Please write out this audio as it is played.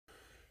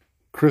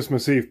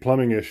Christmas Eve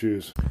plumbing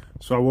issues.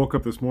 So I woke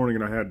up this morning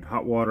and I had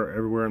hot water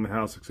everywhere in the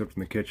house except in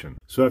the kitchen.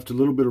 So after a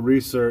little bit of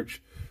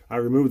research, I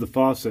removed the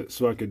faucet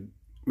so I could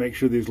make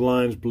sure these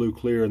lines blew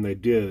clear, and they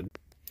did.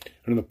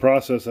 And in the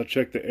process, I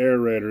checked the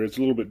aerator. It's a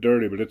little bit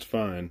dirty, but it's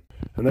fine.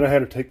 And then I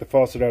had to take the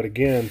faucet out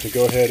again to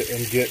go ahead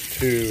and get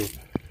to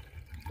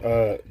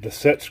the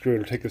set screw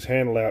to take this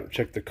handle out and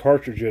check the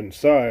cartridge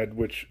inside,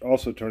 which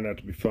also turned out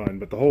to be fine.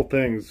 But the whole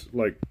thing's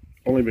like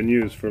only been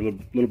used for a little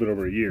bit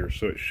over a year,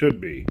 so it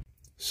should be.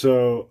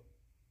 So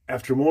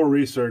after more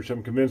research,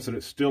 I'm convinced that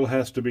it still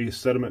has to be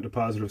sediment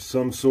deposit of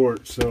some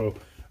sort. So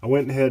I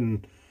went ahead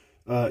and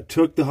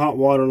took the hot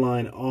water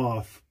line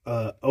off,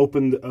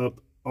 opened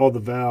up all the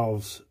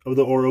valves,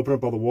 or opened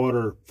up all the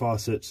water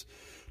faucets,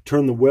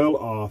 turned the well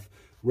off,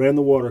 ran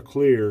the water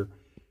clear,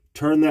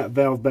 turned that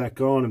valve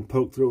back on and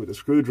poked through it with a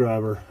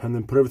screwdriver, and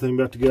then put everything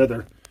back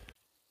together.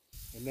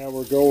 And now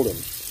we're golden.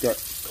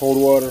 Got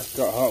cold water,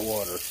 got hot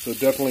water. So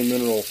definitely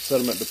mineral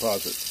sediment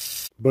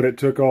deposits. But it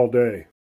took all day.